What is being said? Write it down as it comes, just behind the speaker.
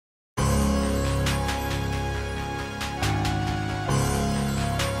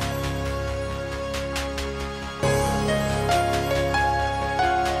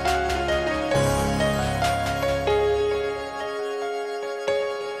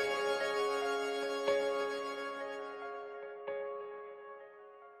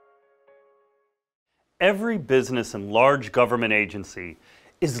Every business and large government agency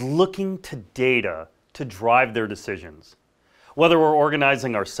is looking to data to drive their decisions. Whether we're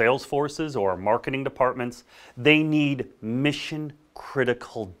organizing our sales forces or our marketing departments, they need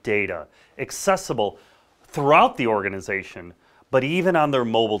mission-critical data, accessible throughout the organization, but even on their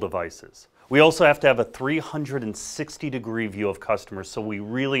mobile devices. We also have to have a 360-degree view of customers so we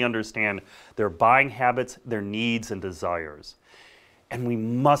really understand their buying habits, their needs, and desires. And we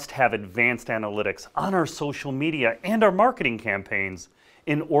must have advanced analytics on our social media and our marketing campaigns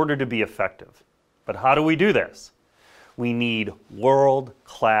in order to be effective. But how do we do this? We need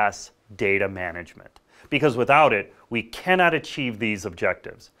world-class data management, because without it, we cannot achieve these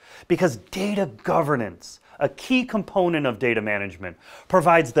objectives. Because data governance, a key component of data management,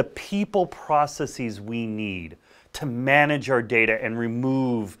 provides the people processes we need to manage our data and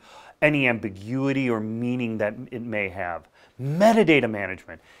remove any ambiguity or meaning that it may have. Metadata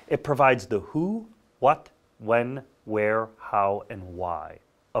management, it provides the who, what, when, where, how, and why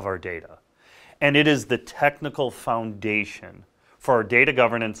of our data. And it is the technical foundation for our data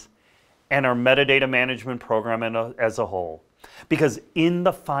governance and our metadata management program as a whole. Because in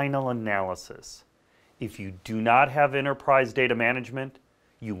the final analysis, if you do not have enterprise data management,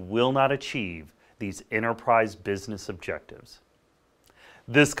 you will not achieve these enterprise business objectives.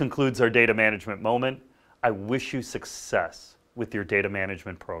 This concludes our data management moment. I wish you success with your data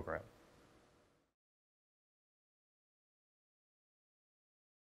management program.